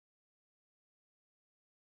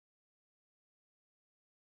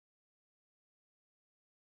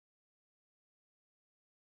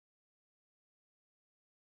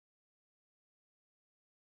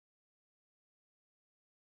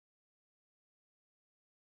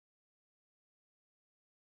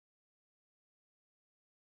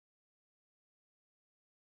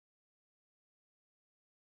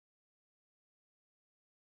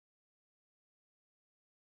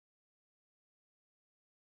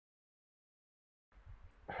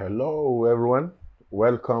Hello, everyone.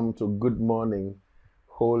 Welcome to Good Morning,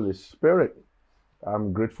 Holy Spirit.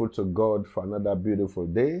 I'm grateful to God for another beautiful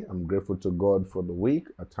day. I'm grateful to God for the week.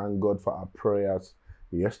 I thank God for our prayers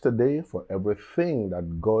yesterday, for everything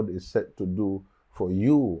that God is set to do for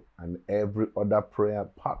you and every other prayer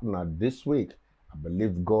partner this week. I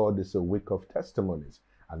believe God is a week of testimonies.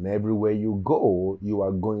 And everywhere you go, you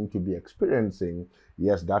are going to be experiencing,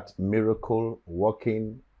 yes, that miracle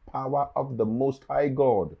working power of the Most High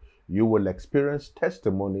God. You will experience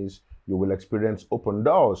testimonies. You will experience open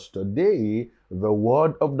doors. Today, the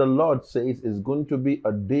word of the Lord says is going to be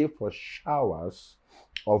a day for showers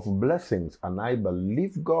of blessings. And I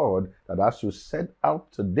believe, God, that as you set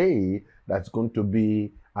out today, that's going to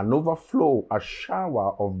be an overflow, a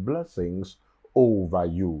shower of blessings over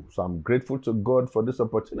you. So I'm grateful to God for this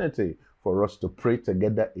opportunity for us to pray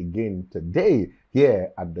together again today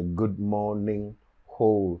here at the Good Morning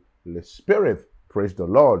Holy Spirit. Praise the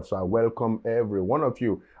Lord. So I welcome every one of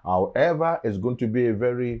you. However, it's going to be a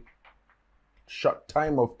very short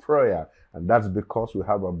time of prayer, and that's because we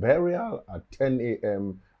have a burial at 10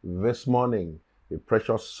 a.m. this morning. A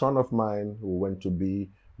precious son of mine who went to be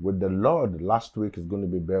with the Lord last week is going to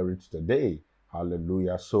be buried today.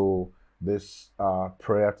 Hallelujah. So this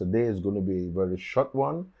prayer today is going to be a very short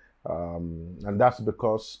one, and that's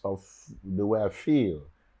because of the way I feel.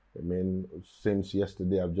 I mean, since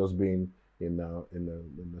yesterday, I've just been in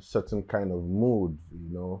a certain kind of mood,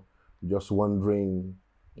 just wondering,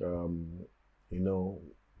 um, you know,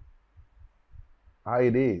 how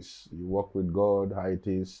it is. You walk with God, how it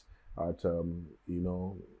is at,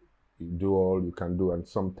 you do all you can do. And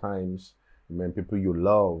sometimes, when people you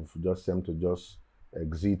love just seem to just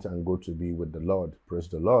exit and go to be with the Lord. Praise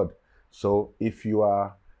the Lord. So if you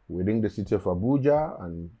are within the city of Abuja,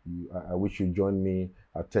 and I wish you join me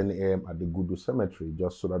at 10 a.m. at the Gudu Cemetery,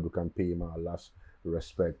 just so that we can pay him our last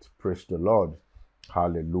respect. Praise the Lord.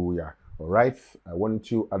 Hallelujah. All right. I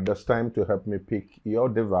want you at this time to help me pick your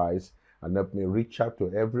device and help me reach out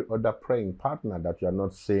to every other praying partner that you are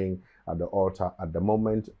not seeing at the altar at the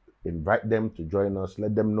moment. Invite them to join us.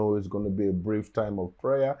 Let them know it's going to be a brief time of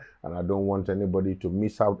prayer, and I don't want anybody to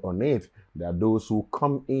miss out on it. There are those who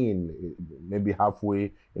come in maybe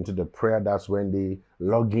halfway into the prayer. That's when they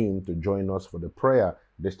log in to join us for the prayer.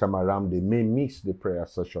 This time around, they may miss the prayer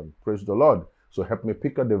session. Praise the Lord. So help me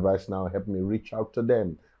pick a device now. Help me reach out to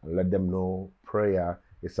them and let them know prayer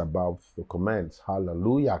is about to commence.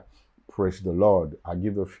 Hallelujah. Praise the Lord. I'll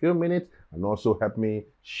give you a few minutes, and also help me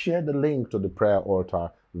share the link to the prayer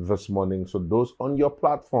altar this morning. So those on your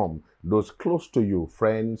platform, those close to you,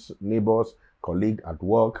 friends, neighbors, colleague at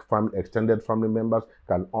work, family, extended family members,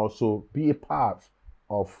 can also be a part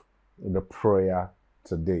of the prayer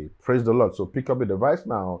today. Praise the Lord. So pick up a device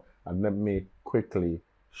now and let me quickly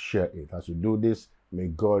share it. As you do this, may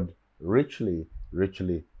God richly,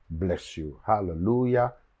 richly bless you.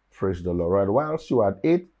 Hallelujah. Praise the Lord. Right, whilst you are at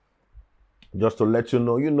it, just to let you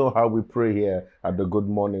know how we pray here at the Good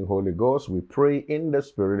Morning Holy Ghost. We pray in the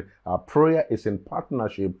Spirit. Our prayer is in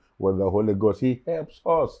partnership with the Holy Ghost. He helps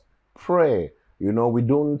us pray. We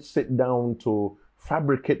don't sit down to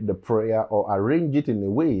fabricate the prayer or arrange it in a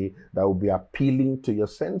way that will be appealing to your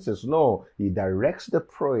senses. No, He directs the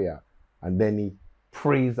prayer, and then He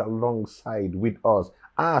prays alongside with us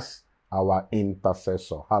as our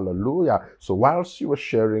intercessor. Hallelujah. So whilst you are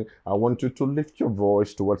sharing, I want you to lift your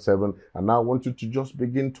voice towards heaven, and I want you to just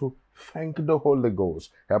begin to thank the Holy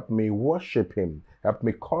Ghost. Help me worship Him. Help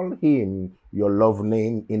me call Him your love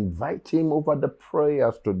name. Invite Him over the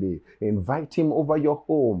prayers today. Invite Him over your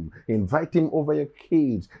home. Invite Him over your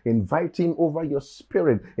kids. Invite Him over your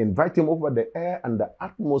spirit. Invite Him over the air and the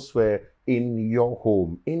atmosphere in your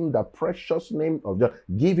home. In the precious name of God,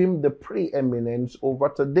 give Him the preeminence over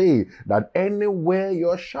today, that anywhere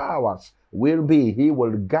your showers will be, He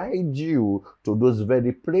will guide you to those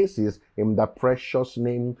very places in the precious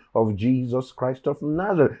name of Jesus Christ of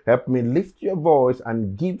Nazareth. Help me lift your voice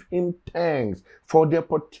and give Him thanks for the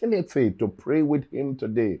opportunity to pray with Him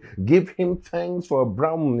today. Give Him thanks for a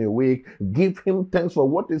brand new week. Give Him thanks for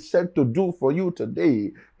what is said to do for you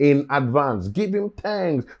today in advance. Give Him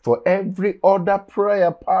thanks for every other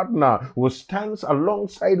prayer partner who stands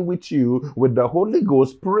alongside with you with the Holy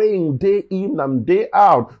Ghost, praying day in and day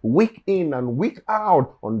out, week in and week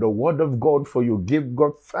out on the word of God for you. Give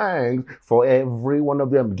God thanks for every one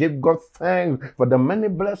of them. Give God thanks for the many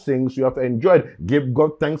blessings you have enjoyed. Give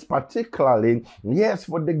God thanks particularly, yes,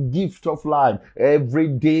 for the gift of life. Every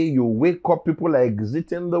day you wake up, people are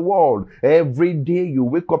exiting the world. Every day you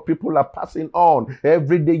wake up, people are passing on.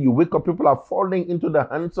 Every day you wake up, people are falling into the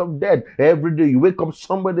hands of death. death. Every day you wake up,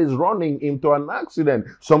 somebody is running into an accident.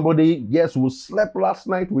 Somebody, yes, who slept last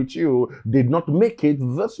night with you, did not make it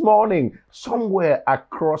this morning somewhere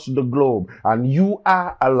across the globe, and you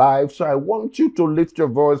are alive. So I want you to lift your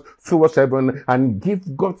voice towards heaven and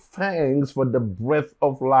give God thanks for the breath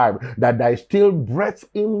of life, that there is still breath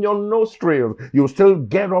in your nostrils. You still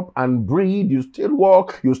get up and breathe, you still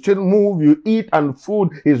walk, you still move, you eat, and food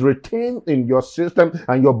is retained in your system,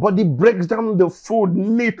 and your body breaks down the food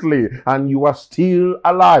neatly, and you are still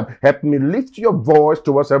alive. Help me lift your voice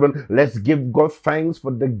towards heaven. Let's give God thanks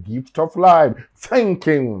for the gift of life. Thank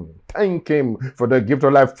Him. Thank Him for the gift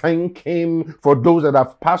of life. Thank Him for those that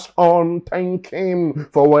have passed on. Thank Him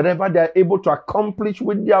for whatever they're able to accomplish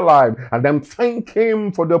with their life. And then thank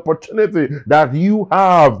Him for the opportunity that you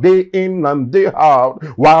have day in and day out,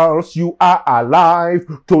 whilst you are alive,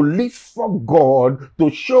 to live for God, to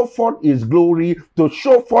show forth His glory, to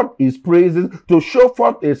show forth His praises, to show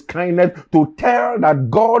forth His kindness, to tell that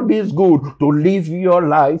God is good, to live your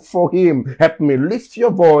life for Him. Help me lift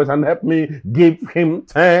your voice and help me give Him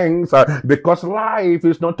thanks. Because life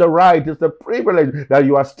is not a right, it's a privilege that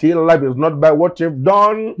you are still alive. It's not by what you've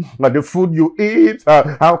done, but the food you eat,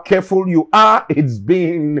 how careful you are. It's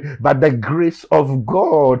been by the grace of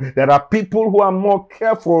God. There are people who are more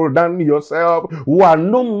careful than yourself, who are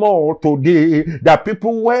no more today. There are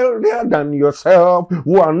people wealthier than yourself,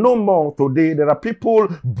 who are no more today. There are people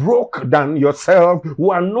broke than yourself,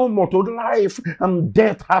 who are no more to life. And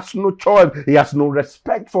death has no choice. He has no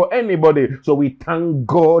respect for anybody. So we thank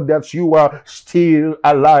God that you are still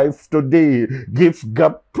alive today. Give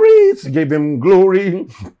God praise, give Him glory,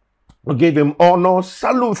 give Him honor,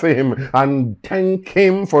 salute Him, and thank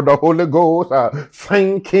Him for the Holy Ghost.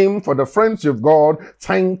 Thank Him for the friends you've got.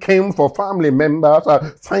 Thank Him for family members.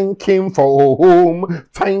 Thank Him for a home.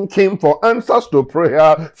 Thank Him for answers to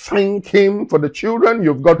prayer. Thank Him for the children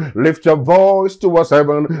you've got. Lift your voice towards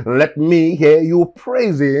heaven. Let me hear you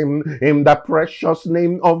praise Him in the precious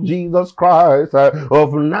name of Jesus Christ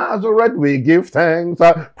of Nazareth. We give thanks.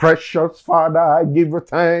 Precious Father, I give you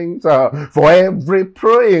thanks for every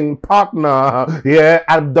praying partner here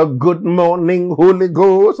at the Good Morning Holy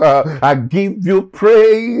Ghost. I give you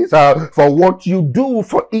praise for what you do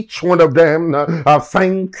for each one of them.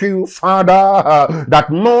 Thank you, Father, that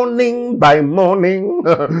morning by morning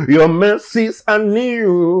your mercies are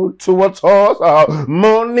new towards us.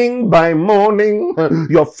 Morning by morning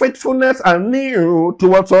your faithfulness are new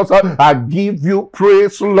towards us. I give you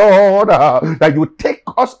praise, Lord, that you take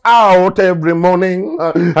us out every morning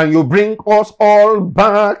and you bring us all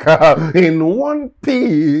back in one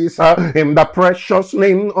piece, in the precious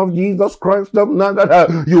name of Jesus Christ of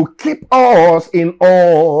Nazareth. You keep us in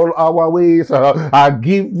all our ways. I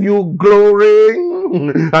give you glory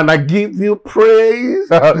and I give you praise,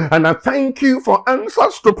 and I thank you for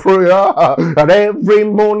answers to prayer. That every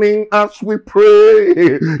morning as we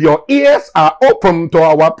pray, your ears are open to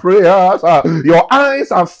our prayers, your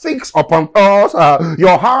eyes are fixed upon us,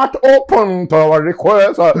 your heart open to our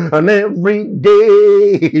requests, and every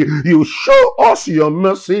day you show us your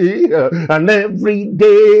mercy, and every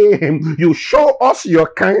day you show us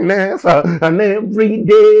your kindness, and every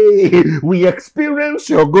day we experience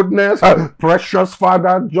your goodness. Precious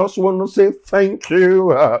Father, just want to say thank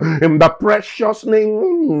you in the precious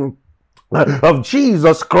name of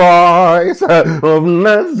Jesus Christ of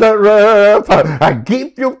Nazareth. I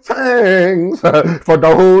give you thanks for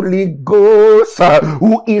the Holy Ghost,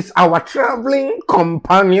 who is our traveling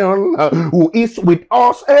companion, who is with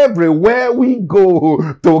us everywhere we go,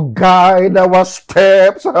 to guide our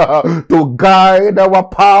steps, to guide our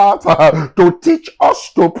path, to teach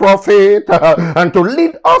us to profit, and to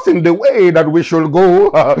lead us in the way that we should go.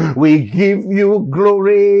 We give you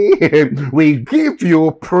glory, we give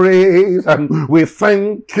you praise, and we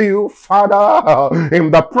thank you, Father,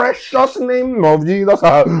 in the precious name of Jesus.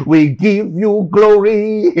 We give you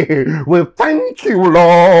glory. We thank you,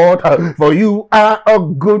 Lord, for you are a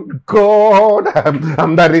good God,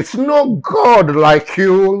 and there is no God like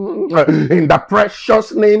you. In the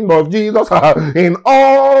precious name of Jesus, in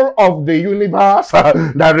all of the universe,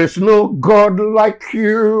 there is no God like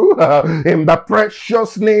you. In the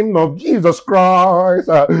precious name of Jesus Christ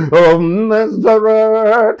of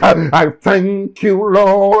Nazareth, I thank you,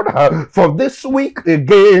 Lord, for this week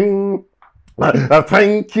again.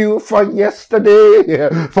 Thank you for yesterday,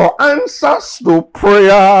 for answers to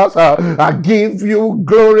prayers. I give you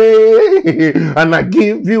glory and I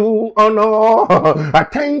give you honor. I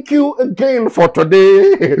thank you again for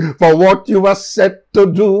today, for what you have set to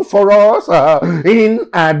do for us in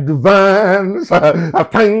advance. I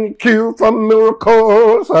thank you for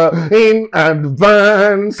miracles in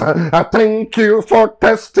advance. I thank you for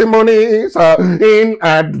testimonies in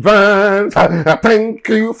advance. I thank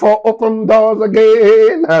you for open doors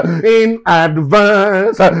again in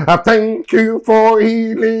advance. I thank you for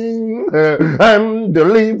healing and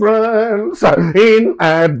deliverance in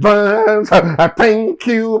advance. I thank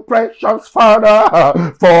you, precious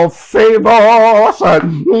Father, for favors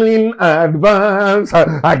in advance.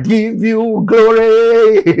 I give you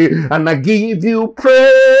glory and I give you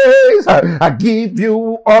praise. I give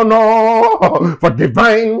you honor for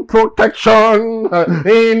divine protection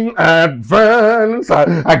in advance.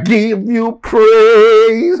 I give you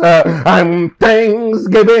praise and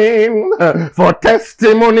thanksgiving for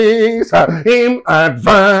testimonies in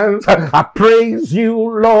advance. I praise you,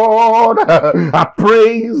 Lord. I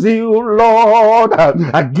praise you, Lord.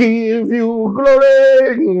 I give you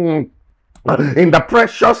glory in the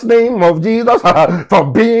precious name of Jesus, for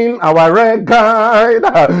being our red guide.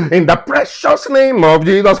 In the precious name of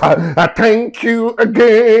Jesus, I thank you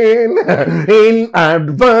again in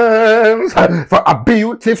advance for a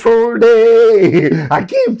beautiful day. I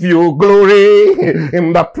give you glory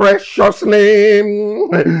in the precious name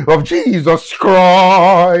of Jesus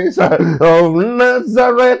Christ of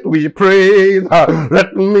Nazareth. We praise.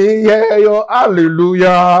 Let me hear your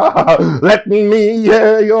hallelujah. Let me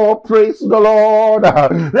hear your praise the Lord.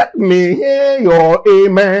 Let me hear your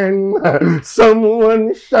amen.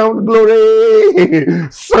 Someone shout glory.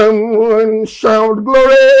 Someone shout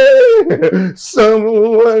glory.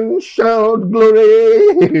 Someone shout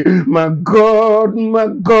glory. My God, my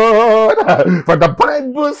God. For the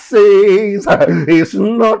Bible says it's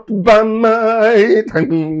not by might,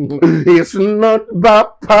 it's not by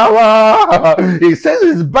power. It says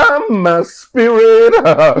it's by my spirit,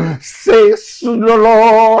 says the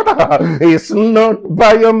Lord. It's not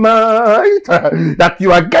by your might that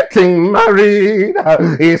you are getting married.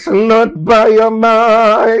 It's not by your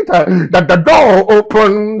might that the door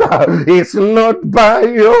opened. It's not by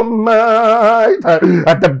your might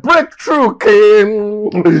that the breakthrough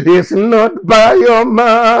came. It's not by your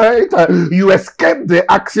might you escaped the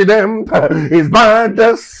accident. It's by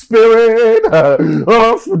the Spirit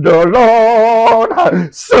of the Lord.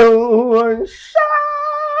 So shout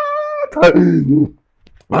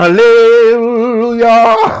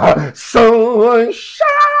hallelujah. Someone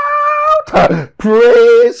shout,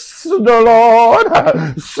 praise the Lord.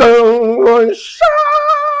 Someone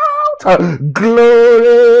shout,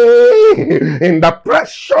 glory in the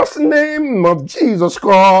precious name of Jesus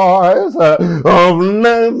Christ of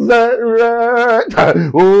Nazareth.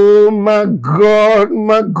 Oh my God,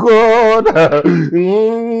 my God.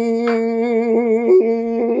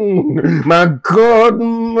 My God,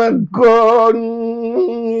 my God.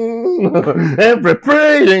 Every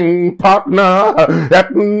praying partner,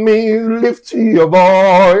 let me lift your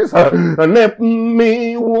voice and let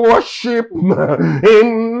me worship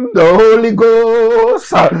in the Holy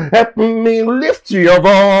Ghost. Let me lift your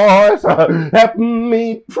voice. Let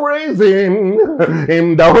me praise him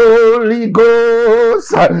in the Holy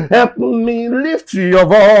Ghost. Let me lift your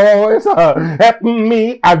voice. Let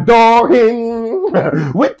me adore him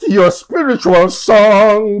with your spiritual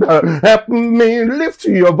song. Help me lift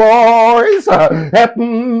your voice. Help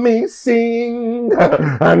me sing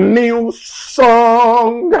a new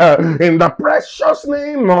song in the precious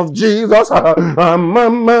name of Jesus. Mama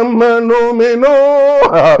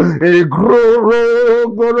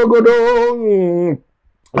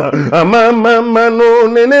no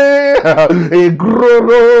nene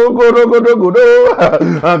igroro goro goro goro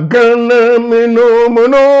agana meno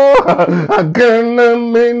mono agana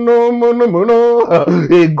meno mono mono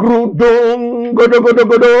igrudon godo godo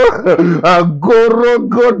godo agoro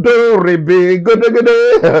godo rebe godo godo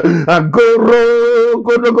agoro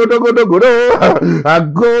godo godo godo godo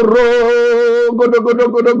agoro godo godo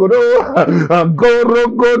godo godo agoro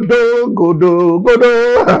godo godo godo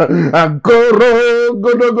agoro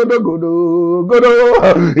godo godo godo godo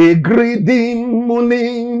igridi muni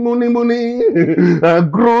muni muni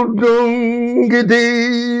agrudung gidi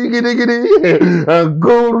gidi gidi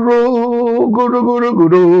agoro godo godo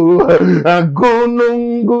godo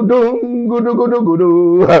agonung godung godo godo godo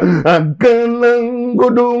aganang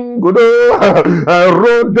godung godo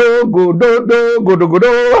arodo godo godo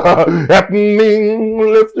godo. Let me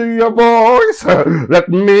lift your voice. Let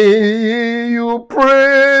me you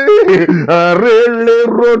pray Arele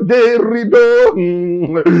rode rido.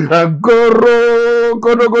 Agoro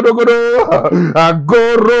godo godo godo.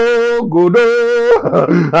 Agoro godo.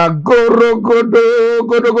 Agoro godo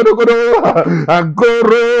godo godo godo.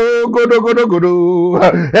 Agoro godo godo godo.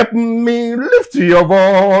 Help me lift your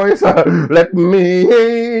voice. Let me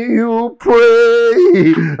hear you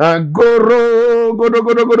pray. Agoro godo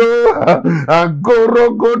godo godo. Agoro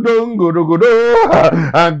godo godo godo.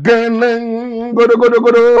 Again godo godo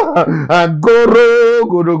godo. Agoro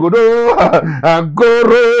godo godo.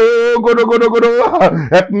 Agoro godo godo godo.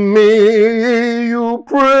 Help me hear you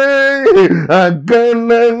pray.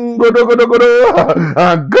 Again godo godo godo.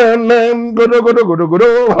 Again godo godo godo godo.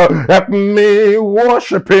 Help me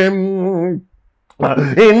worship him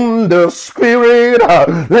in the spirit.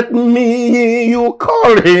 Let me hear you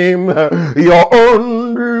call him your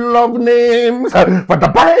own love names. For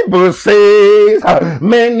the Bible says,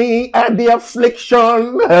 many are the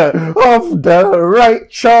affliction of the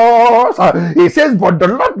righteous. It says, but the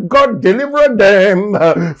Lord God delivered them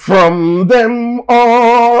from them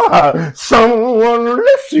all. Someone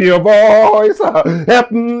lift your voice.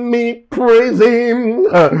 Help me praise him.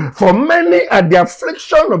 For many are the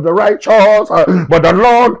affliction of the righteous, but the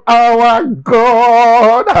Lord our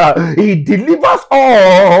God, he delivers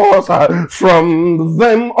us from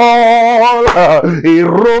them all.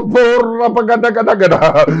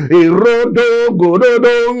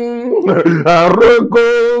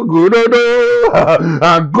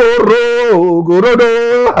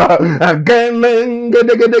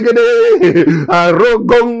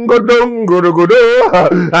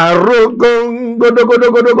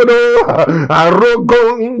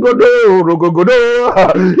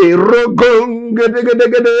 Irogong gede gede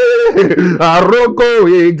gede aroko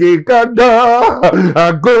igikada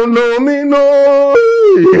agonomino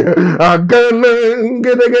aganen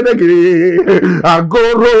gede gede gede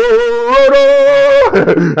agoro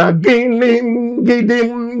aginim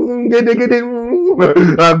gidim gede gede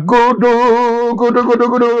agudu gudu gudu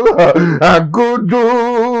gudu agudu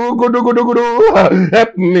gudu gudu gudu.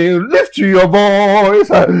 Help me lift your voice.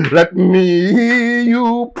 Let me hear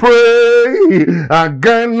you pray.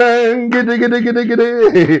 Again, giddy, giddy, giddy,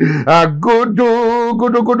 giddy. A good do,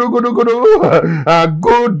 good, good, good, good. A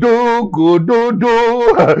good do, good, do.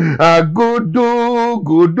 A good do,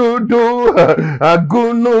 good, do. A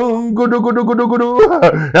good no, good, good, good, good.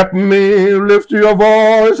 Help me lift your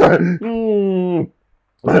voice.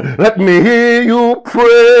 Let me hear you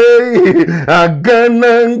pray. Again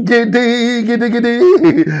and giddy, giddy,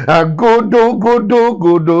 giddy. A good, good,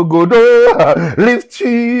 good. Lift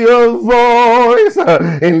your voice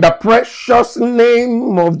in the precious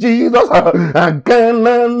name of Jesus. Again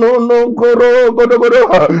and no, go.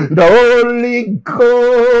 The Holy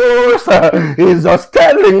Ghost is just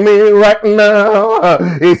telling me right now.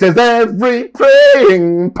 He says every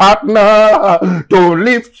praying partner to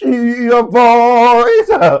lift your voice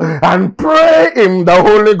and pray in the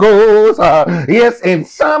Holy Ghost. Yes, in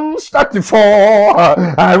Psalms 34,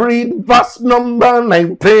 I read verse number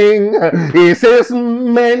 19. It says,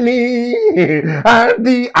 many are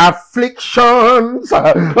the afflictions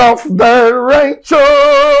of the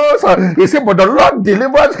righteous. He said, but the Lord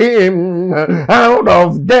delivers him out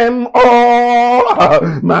of them all.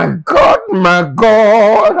 My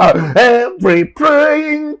God, every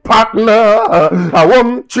praying partner, I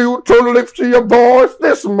want you to lift your voice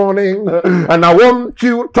this morning, and I want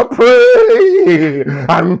you to pray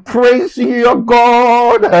and praise your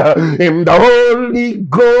God in the Holy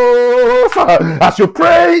Ghost. As you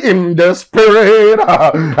pray in the Spirit,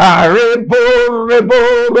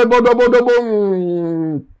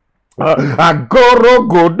 agoro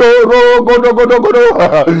godoro godo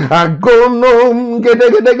agonom gede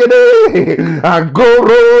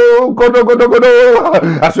agoro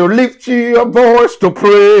godo. As you lift your voice to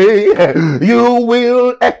pray, you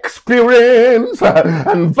will experience,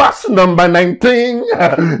 and verse number 19,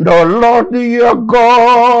 the Lord your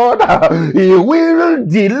God, he will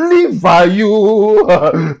deliver you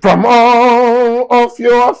from all of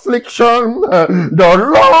your affliction. The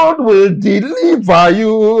Lord will deliver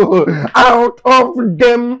you out of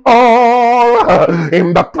them all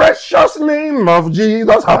in the precious name of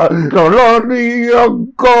Jesus. The Lord your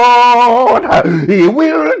God, he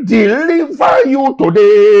will deliver you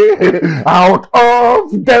today out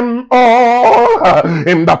of them all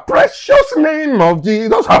in the precious name of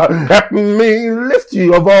Jesus. Help me lift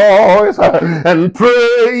your voice and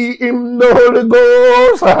pray in the Holy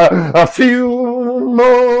Ghost a few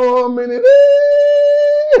more minutes.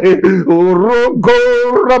 Orogo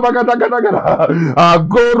Rabagadagada,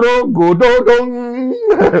 Agoro Gododon,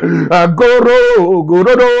 Agoro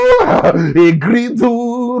Gododo,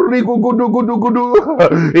 Egridu Rigugudu Gudu Gudu,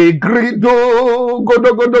 Egrido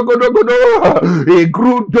Godo Godo Godo Godo,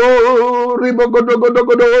 Egrudo Ribogodo Godo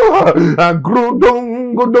Godo,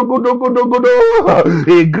 Agrudon Godo Godo Godo Godo,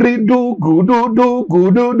 Egridu Gududu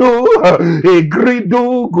Gududu,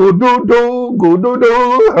 Egridu Gududu Gududu,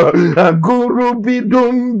 Aguru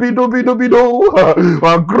Bidum Bidu Bidu Bidu,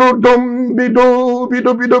 Agrudum Bidu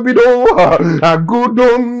Bidu Bidu Bidu,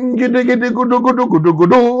 Agudum Gide Gide Gudu Gudu Gudu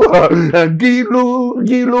Gudu, Gilu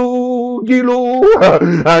Gilu Gilu,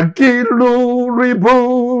 Gilu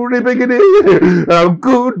Ribu Ribigidi,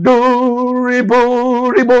 Agudu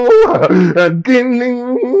Ribu Ribu,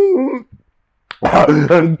 Giling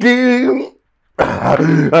Gil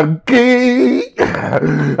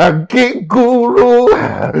Agi guru,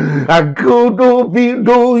 agudu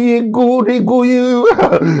bidu yigudi guyu,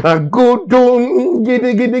 agudum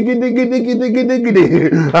gidi gidi gidi gidi gidi gidi gidi,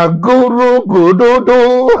 aguru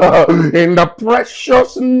gududu, in the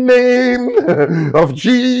precious name of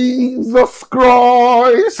Jesus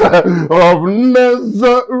Christ of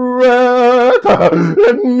Nazareth.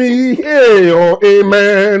 Let me hear your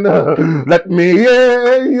amen. Let me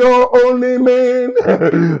hear your own amen.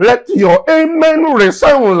 Let your amen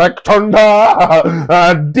resound like thunder.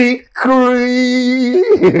 I decree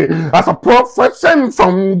as a prophet sent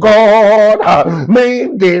from God, may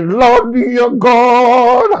the Lord your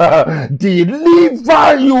God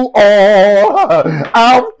deliver you all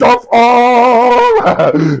out of all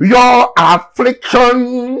your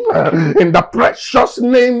affliction in the precious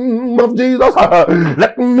name of Jesus.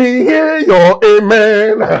 Let me hear your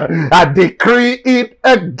amen. I decree it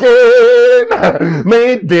again.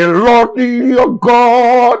 May the Lord your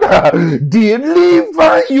God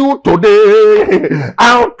deliver you today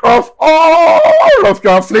out of all of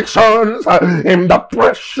your afflictions in the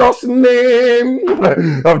precious name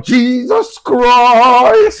of Jesus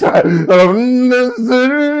Christ of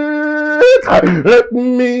Nazareth. Let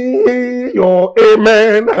me hear your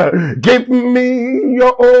amen. Give me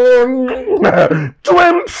your own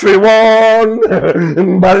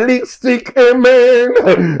 21 ballistic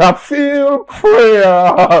amen. I feel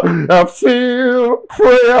prayer. I feel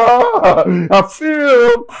prayer. I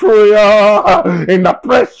feel prayer in the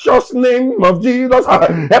precious name of Jesus.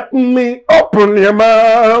 Help me open your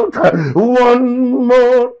mouth one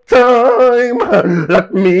more time.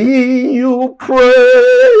 Let me hear you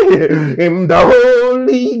pray in the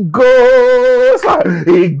Holy Ghost.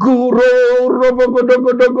 A guru,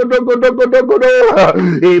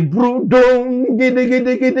 a brudon, giddy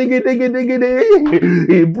giddy giddy giddy giddy giddy,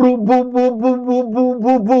 a bru boo boo boo boo boo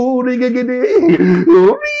boo boo giddy.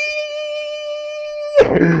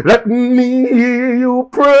 Let me hear you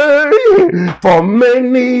pray, for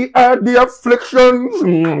many are the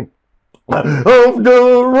afflictions of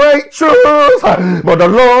the righteous, but the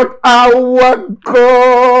Lord our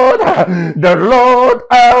God, the Lord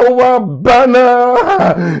our banner,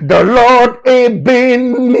 the Lord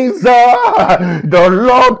Ebenezer, the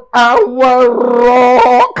Lord our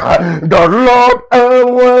rock, the Lord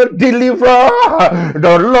our deliverer,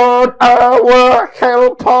 the Lord our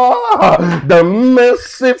helper, the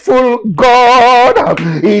merciful God,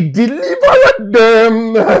 He delivered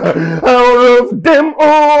them out of them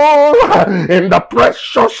all in the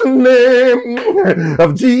precious name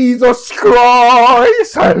of Jesus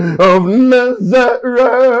Christ of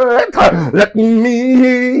Nazareth. Let me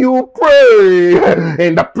hear you pray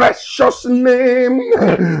in the precious name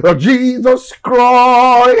of Jesus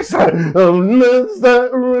Christ of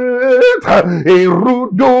Nazareth.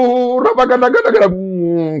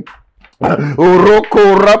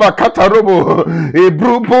 Oroko rabakatarobo,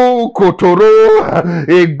 ebrubo kotoro,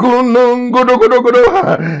 egunon godo godo godo,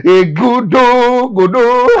 egudo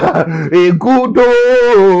godo, egudo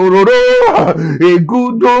roro,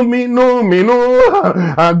 egudo mino mino,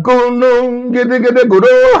 agonon gede gede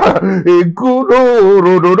godo, egudo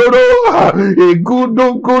roro roro,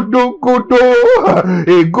 egudo godo godo,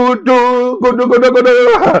 egudo godo godo godo,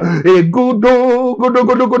 egudo godo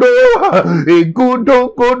godo godo,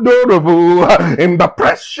 egudo godo robo. In the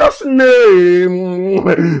precious name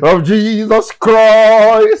of Jesus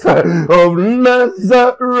Christ of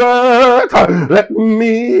Nazareth, let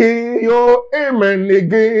me hear your amen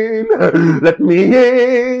again. Let me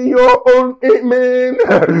hear your own amen.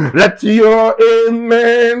 Let your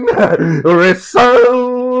amen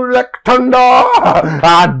resound sound like thunder.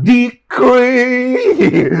 I decree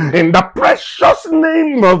in the precious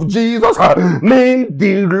name of Jesus, may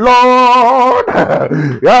the Lord,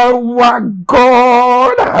 our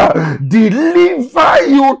God, deliver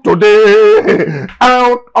you today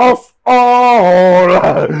out of all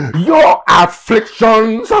your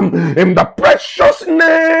afflictions in the precious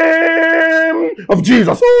name of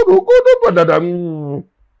Jesus.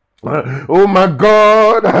 Oh my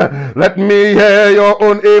God, let me hear your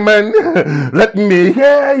own amen. Let me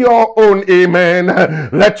hear your own amen.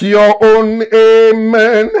 Let your own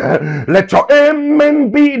amen. Let your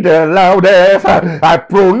amen be the loudest. I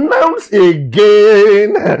pronounce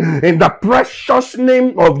again in the precious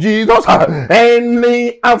name of Jesus,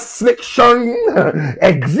 any affliction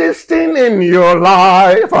existing in your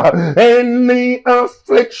life, any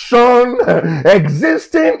affliction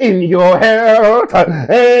existing in your health,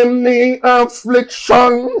 any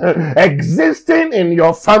affliction existing in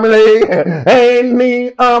your family,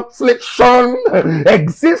 any affliction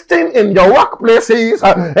existing in your workplaces,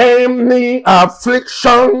 any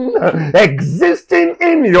affliction existing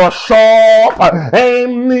in your shop,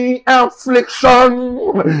 any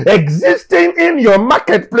affliction existing in your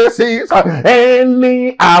marketplaces,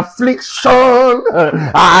 any affliction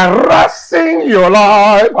harassing your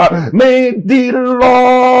life, may the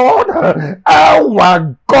Lord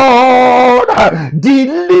our God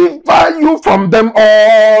deliver you from them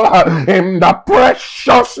all in the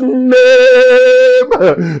precious name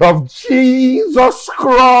of Jesus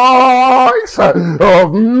Christ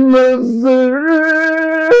of Nazareth.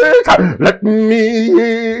 Let me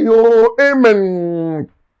hear your amen.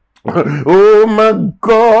 Oh my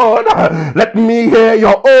God, let me hear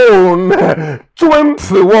your own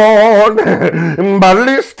 21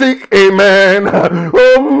 ballistic amen.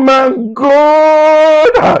 Oh my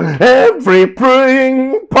God, every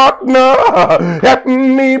praying partner, help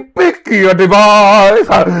me pick your device.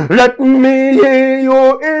 Let me hear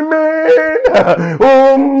your amen.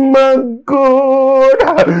 Oh my God,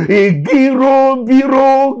 igiro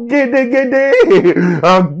biro gede gede,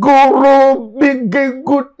 agoro bige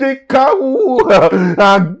gute kau,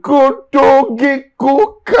 agoto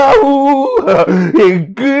giku kau,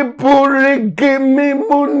 igipure gimi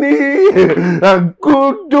muni,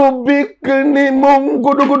 agoto bikini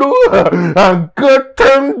mungudu gudu,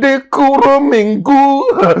 agatan de kuro minggu,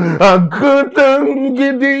 agatan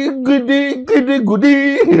gidi gidi gidi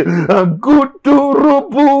gudi, agoto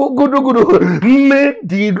rubu gudu gudu. May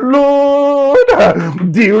the Lord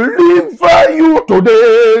deliver you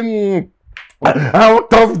today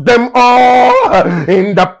out of them all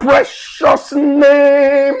in the precious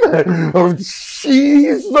name of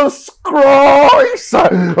Jesus Christ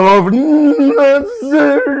of Nazareth.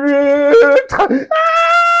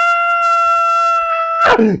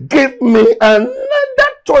 Give me another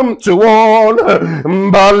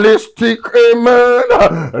 21 ballistic amen.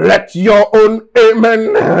 Let your own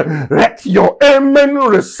amen, let your amen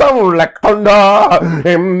resound like thunder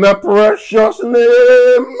in the precious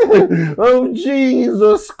name of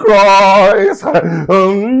Jesus Christ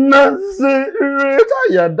of Nazareth.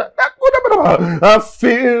 I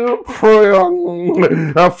feel prayer,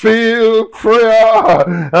 I feel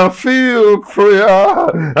prayer, I feel prayer.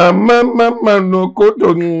 Mama no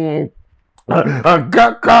koton.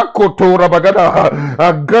 Agaka kotora bagada,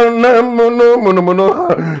 agana mono mono mono,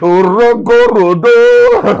 rogo rodo,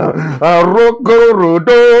 rogo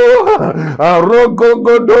rodo, rogo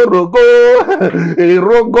godo rogo,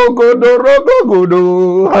 rogo godo rogo godo,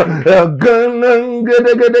 agana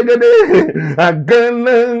gede gede gede,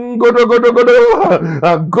 agana godo godo godo,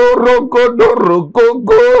 agoro godo rogo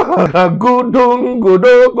go, agudung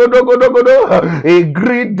godo godo godo godo,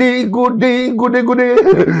 gridi gudi gudi gudi.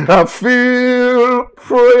 I feel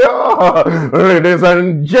prayer. Ladies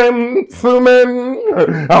and gentlemen,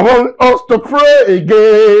 I want us to pray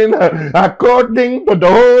again according to the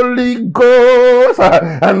Holy Ghost,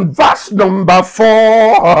 and verse number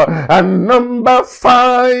 4 and number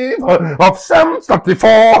 5 of Psalm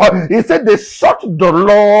 34. He said they sought the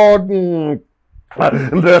Lord.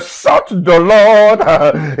 They sought the Lord,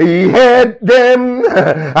 he heard them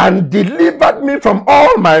and delivered me from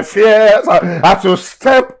all my fears. As you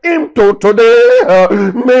step into today,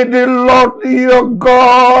 may the Lord your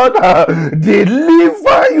God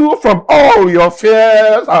deliver you from all your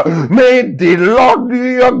fears. May the Lord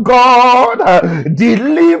your God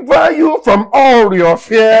deliver you from all your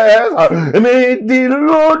fears. May the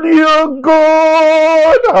Lord your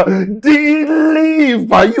God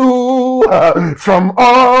deliver you from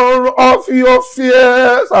all of your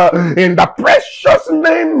fears. In the precious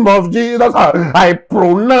name of Jesus, I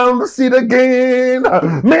pronounce it again.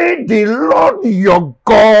 May the Lord your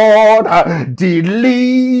God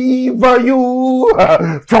deliver you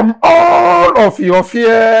from all of your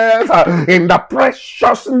fears. In the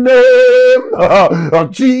precious name of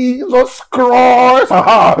Jesus Christ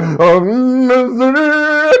of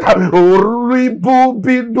Nazareth.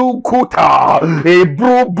 Ribubidukuta,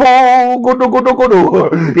 Ebrubo Godogodogodo,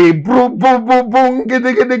 Ebrubo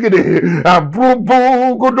Gede Gede Gede,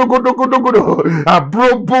 Abrubo Godogodogodo,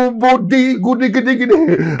 Abrubo Di Gudi Gede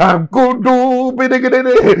Gede, Agudu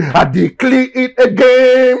Bidegede. I declare it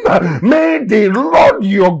again. May the Lord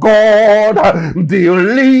your God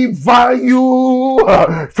deliver you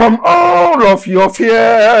from all of your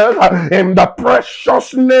fears in the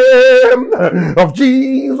precious name of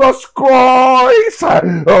Jesus Christ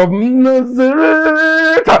of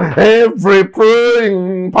Nazareth. Every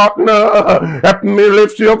praying partner, let me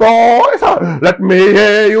lift your voice. Let me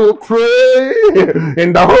hear you pray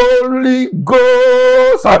in the Holy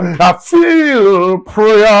Ghost. I feel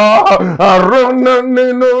prayer.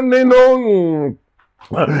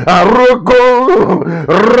 Arogo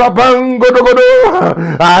rabango dogodo,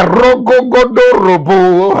 arogo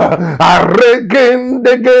godorobo,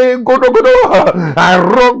 aregende godogodo,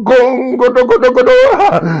 arogo godogodo,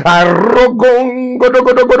 arogo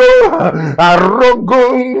godogodo, arogo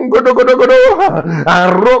godogodo,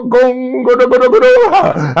 arogo godogodo,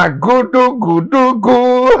 agudu gudugu,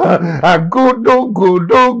 agudu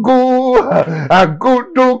gudugu,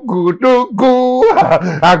 agudu gudugu,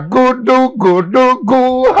 agudu gudugu.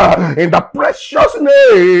 In the precious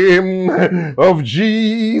name of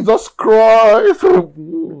Jesus Christ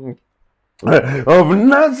of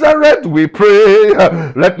Nazareth, we pray.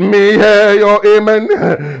 Let me hear your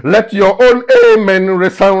amen. Let your own amen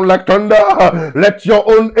resound like thunder. Let your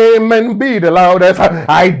own amen be the loudest.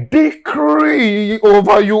 I decree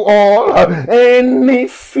over you all, any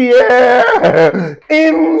fear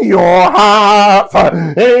in your heart,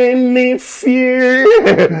 any fear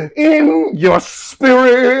in your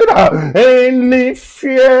spirit, any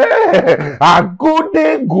fear, a good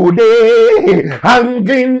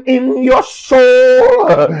hanging in your soul,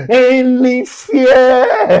 any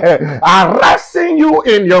fear harassing you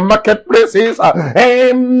in your marketplaces,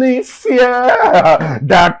 any fear,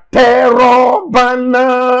 that terror by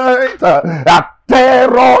night, that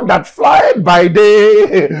terror that flies by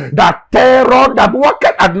day, that terror that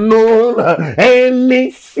walketh at noon,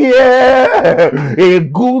 any fear, a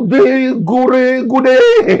good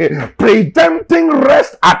preventing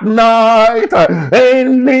rest at night,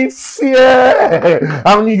 any fear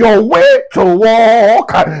on your way to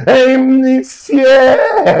walk, any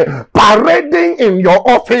fear parading in your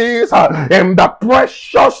office, in the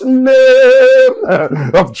precious name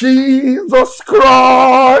of Jesus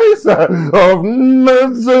Christ of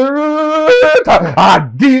Nazareth, I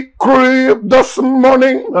decree this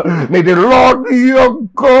morning, may the Lord your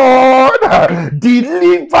God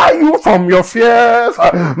deliver you from your fears.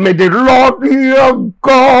 May the Lord your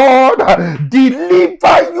God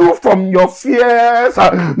deliver you from your fears.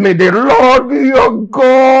 May the Lord your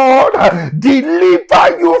God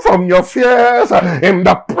deliver you from your fears in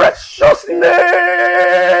the precious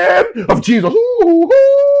name of Jesus.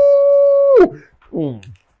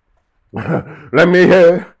 Let me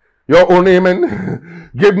hear your own amen.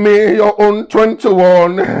 Give me your own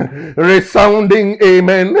 21 resounding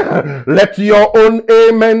amen. Let your own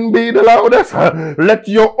amen be the loudest. Let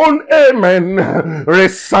your own amen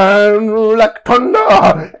resound like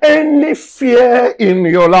thunder. Any fear in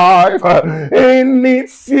your life, any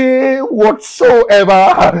fear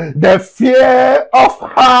whatsoever, the fear of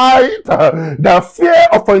height, the fear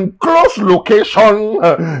of an enclosed location,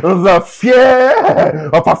 the fear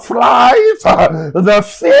of a flight, the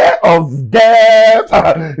fear of death,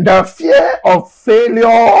 the fear of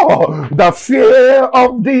failure, the fear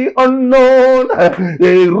of the unknown,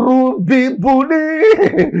 Ruby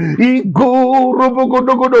Budi, Ego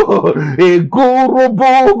Robogodogodo, Ego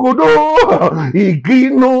Robogodo,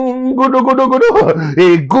 Iginum Godogodogodo,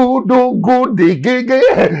 Egodo Godigege,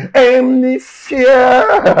 any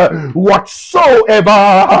fear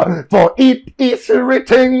whatsoever, for it is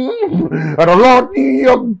written, the Lord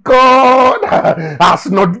your God has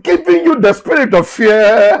not given you the spirit of fear,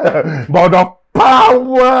 but of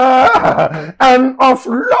power and of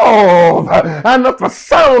love and of a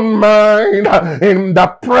sound mind. In the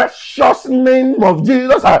precious name of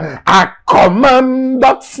Jesus, I command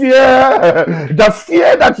that fear, the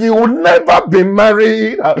fear that you will never be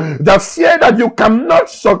married, the fear that you cannot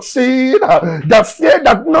succeed, the fear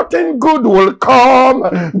that nothing good will come,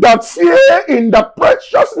 the fear in the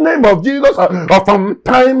precious name of Jesus of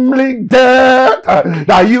untimely death,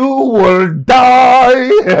 that you will die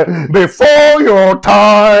before your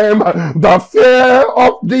time, the fear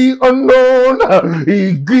of the unknown,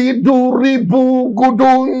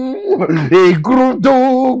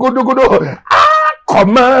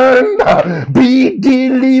 command, be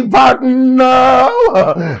delivered now,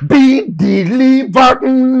 be delivered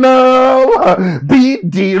now, be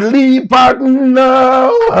delivered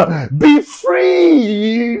now, be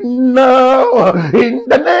free now, in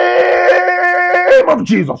the name of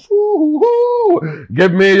Jesus.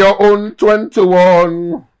 Give me your own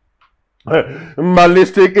 21.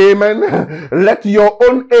 Ballistic amen. Let your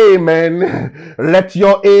own amen, let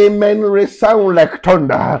your amen resound like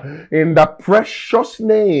thunder in the precious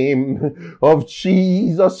name of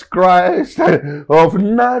Jesus Christ of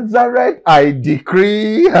Nazareth. I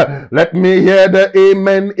decree, let me hear the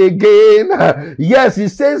amen again. Yes, it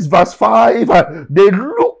says verse 5, they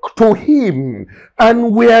look to him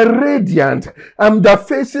and were radiant, and their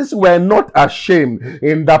faces were not ashamed.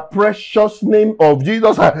 In the precious name of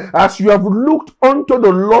Jesus, as you have looked unto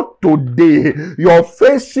the Lord today, your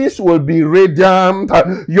faces will be radiant,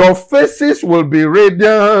 your faces will be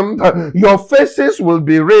radiant, your faces will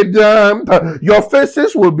be radiant, your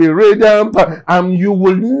faces will be radiant, and you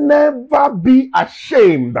will never be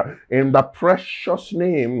ashamed. In the precious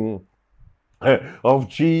name of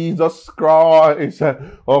Jesus Christ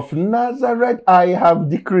of Nazareth, I have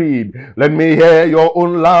decreed. Let me hear your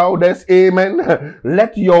own loudest amen.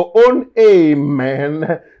 Let your own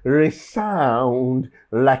amen resound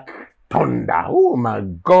like thunder. Oh my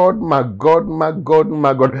God, my God, my God,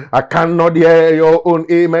 my God. I cannot hear your own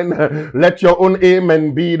amen. Let your own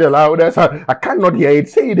amen be the loudest. I cannot hear it.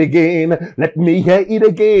 Say it again. Let me hear it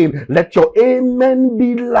again. Let your amen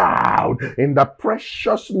be loud in the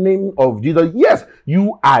precious name of Jesus. Yes,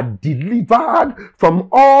 you are delivered from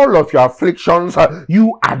all of your afflictions.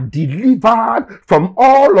 You are delivered from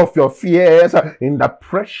all of your fears in the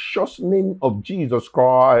precious name of Jesus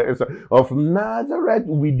Christ of Nazareth.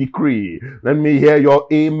 We decree. Let me hear your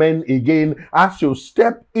amen again as you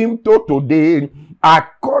step into today.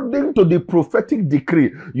 According to the prophetic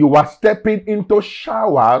decree, you are stepping into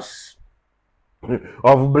showers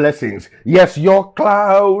of blessings. Yes, your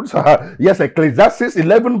clouds, yes, Ecclesiastes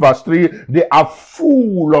 11 verse 3, they are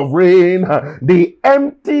full of rain. They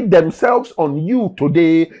empty themselves on you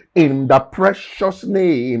today in the precious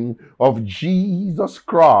name of Jesus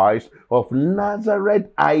Christ of Nazareth.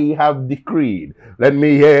 I have decreed. Let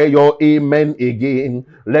me hear your amen again.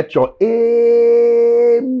 Let your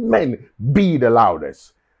amen be the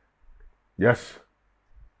loudest. Yes.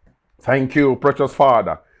 Thank you, precious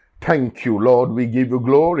Father. Thank you, Lord. We give you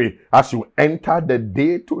glory as you enter the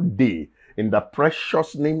day to day in the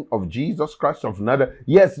precious name of Jesus Christ of Nazareth.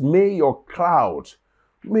 Yes, may your clouds,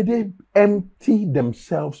 may they empty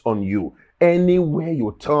themselves on you. Anywhere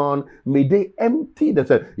you turn, may they empty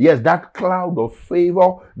themselves. Yes, that cloud of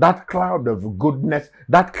favor, that cloud of goodness,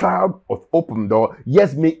 that cloud of open door.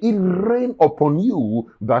 Yes, may it rain upon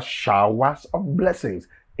you the showers of blessings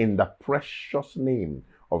in the precious name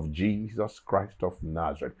of Jesus Christ of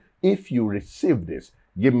Nazareth. If you receive this,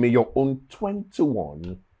 give me your own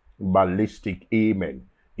 21 ballistic amen.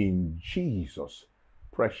 In Jesus'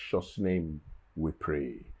 precious name we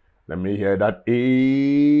pray. Let me hear that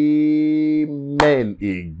amen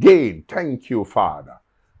again. Thank you, Father.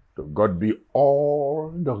 To God be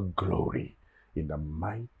all the glory in the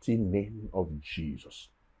mighty name of Jesus.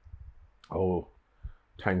 Oh,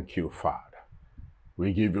 thank you, Father.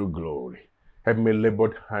 We give you glory. Help me lay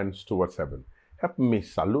both hands towards heaven. Help me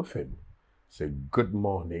salute him. Say, good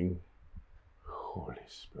morning, Holy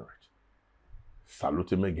Spirit.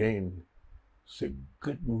 Salute him again. Say,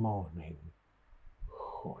 good morning,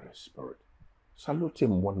 Holy Spirit. Salute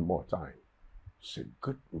him one more time. Say,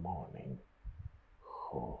 good morning,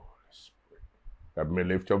 Holy Spirit. Help me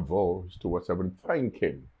lift your voice towards heaven. Thank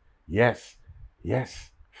him. Yes, yes.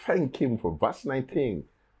 Thank him for verse 19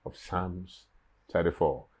 of Psalms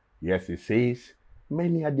 34. Yes, it says,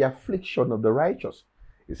 many are the affliction of the righteous.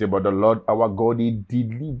 It says, but the Lord our God, he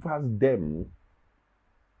delivers them,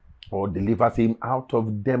 or delivers him out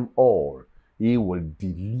of them all. He will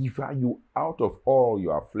deliver you out of all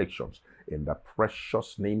your afflictions in the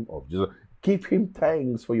precious name of Jesus. Give him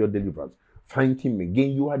thanks for your deliverance. Thank him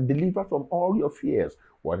again. You are delivered from all your fears.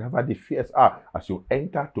 Whatever the fears are, as you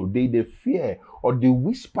enter today, the fear or the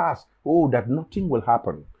whispers, oh, that nothing will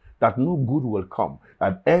happen. that no good will come,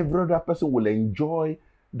 that every other person will enjoy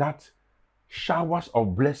that showers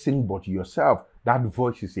of blessing, but yourself, that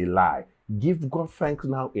voice is a lie. Give God thanks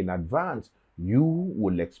now in advance. You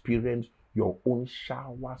will experience your own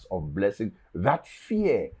showers of blessing. That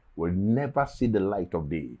fear will never see the light of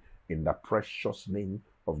day. In the precious name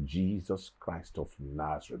of Jesus Christ of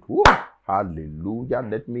Nazareth. Woo! Hallelujah.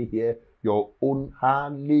 Let me hear your own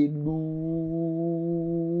hallelujah.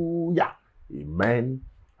 Amen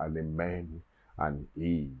and amen and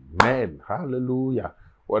amen. Hallelujah.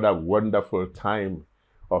 What a wonderful time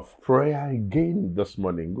of prayer again this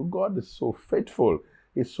morning. God is so faithful.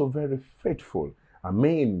 He's so very faithful. I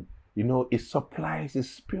mean, He supplies His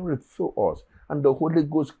Spirit through us, and the Holy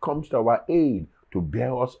Ghost comes to our aid to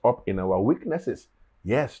bear us up in our weaknesses.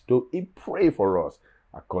 Yes, to pray for us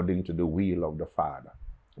according to the will of the Father.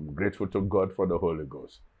 I'm grateful to God for the Holy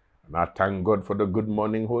Ghost. And I thank God for the good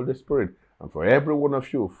morning, Holy Spirit, and for every one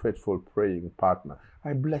of you, faithful praying partner.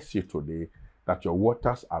 I bless you today that your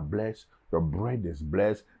waters are blessed, your bread is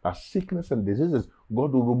blessed, that sickness and diseases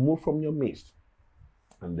God will remove from your midst,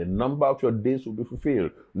 and the number of your days will be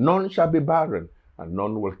fulfilled. None shall be barren, and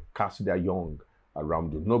none will cast their young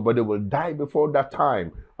around you. Nobody will die before that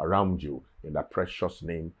time around you, in the precious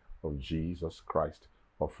name of Jesus Christ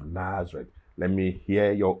of Nazareth. Let me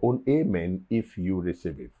hear your own amen if you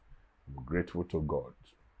receive it. I'm grateful to God.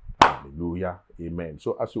 Hallelujah. Amen.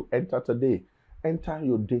 So as you enter today, enter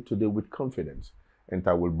your day today with confidence.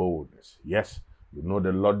 Enter with boldness. Yes, you know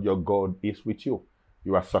the Lord your God is with you.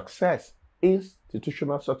 Your success,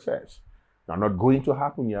 institutional success, are not going to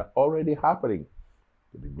happen. You're already happening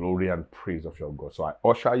to the glory and praise of your God. So I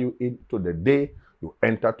usher you into the day. You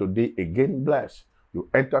enter today again blessed. You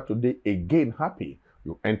enter today again happy.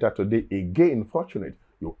 You enter today again fortunate.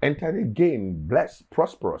 You enter again blessed,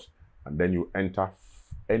 prosperous. And then you enter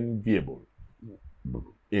enviable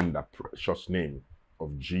in the precious name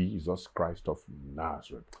of Jesus Christ of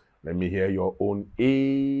Nazareth. Let me hear your own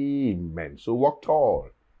amen. So walk tall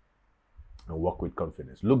and walk with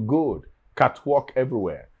confidence. Look good. Catwalk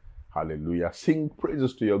everywhere. Hallelujah. Sing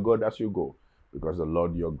praises to your God as you go, because the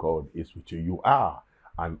Lord your God is with you. You are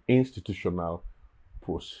an institutional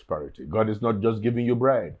prosperity. God is not just giving you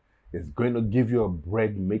bread. He's going to give you a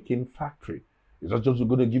bread making factory. He's not just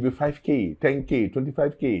going to give you 5K, 10K,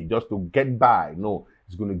 25K just to get by. No,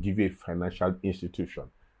 He's going to give you a financial institution.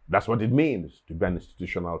 That's what it means to be an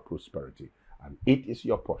institutional prosperity. And it is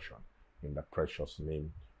your portion in the precious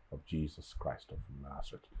name of Jesus Christ of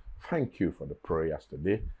Nazareth. Thank you for the prayers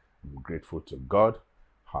today. I'm grateful to God.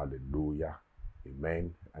 Hallelujah.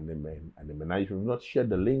 Amen and amen and amen. Now, if you've not shared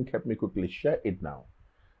the link, help me quickly share it now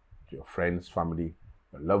to your friends, family,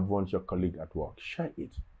 your loved ones, your colleague at work. Share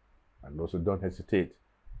it. And also don't hesitate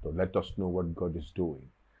to let us know what God is doing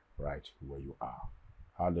right where you are.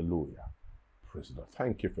 Hallelujah. Praise the Lord.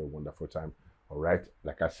 Thank you for a wonderful time. All right.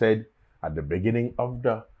 Like I said at the beginning of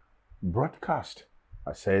the broadcast,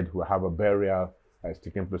 I said we'll have a burial that's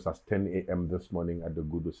taking place at 10 a.m. this morning at the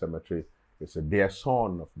Gudu Cemetery. It's a dear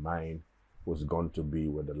son of mine who's gone to be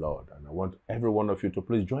with the Lord. And I want every one of you to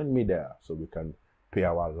please join me there so we can pay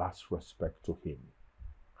our last respect to him.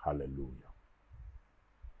 Hallelujah.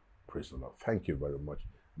 Praise the Lord. Thank you very much.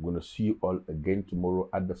 I'm going to see you all again tomorrow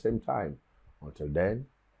at the same time. Until then,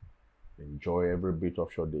 enjoy every bit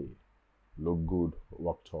of your day. Look good,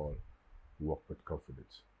 walk tall, walk with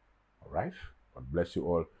confidence. All right? God bless you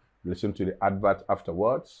all. Listen to the advert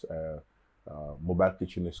afterwards. Mobile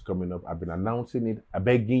kitchen is coming up. I've been announcing it. I'm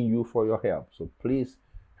begging you for your help. So please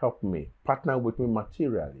help me. Partner with me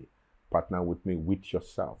materially. Partner with me with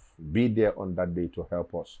yourself. Be there on that day to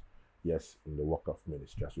help us. Yes, in the work of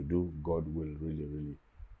ministry. As you do, God will really, really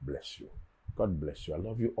bless you. God bless you. I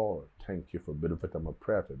love you all. Thank you for being part of my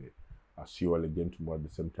prayer today. I'll see you all again tomorrow at the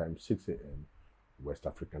same time, 6 a.m. West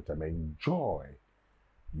African time. Enjoy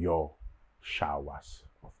your showers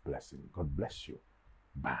of blessing. God bless you.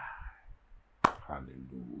 Bye.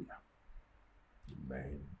 Hallelujah.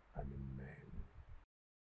 Amen and amen.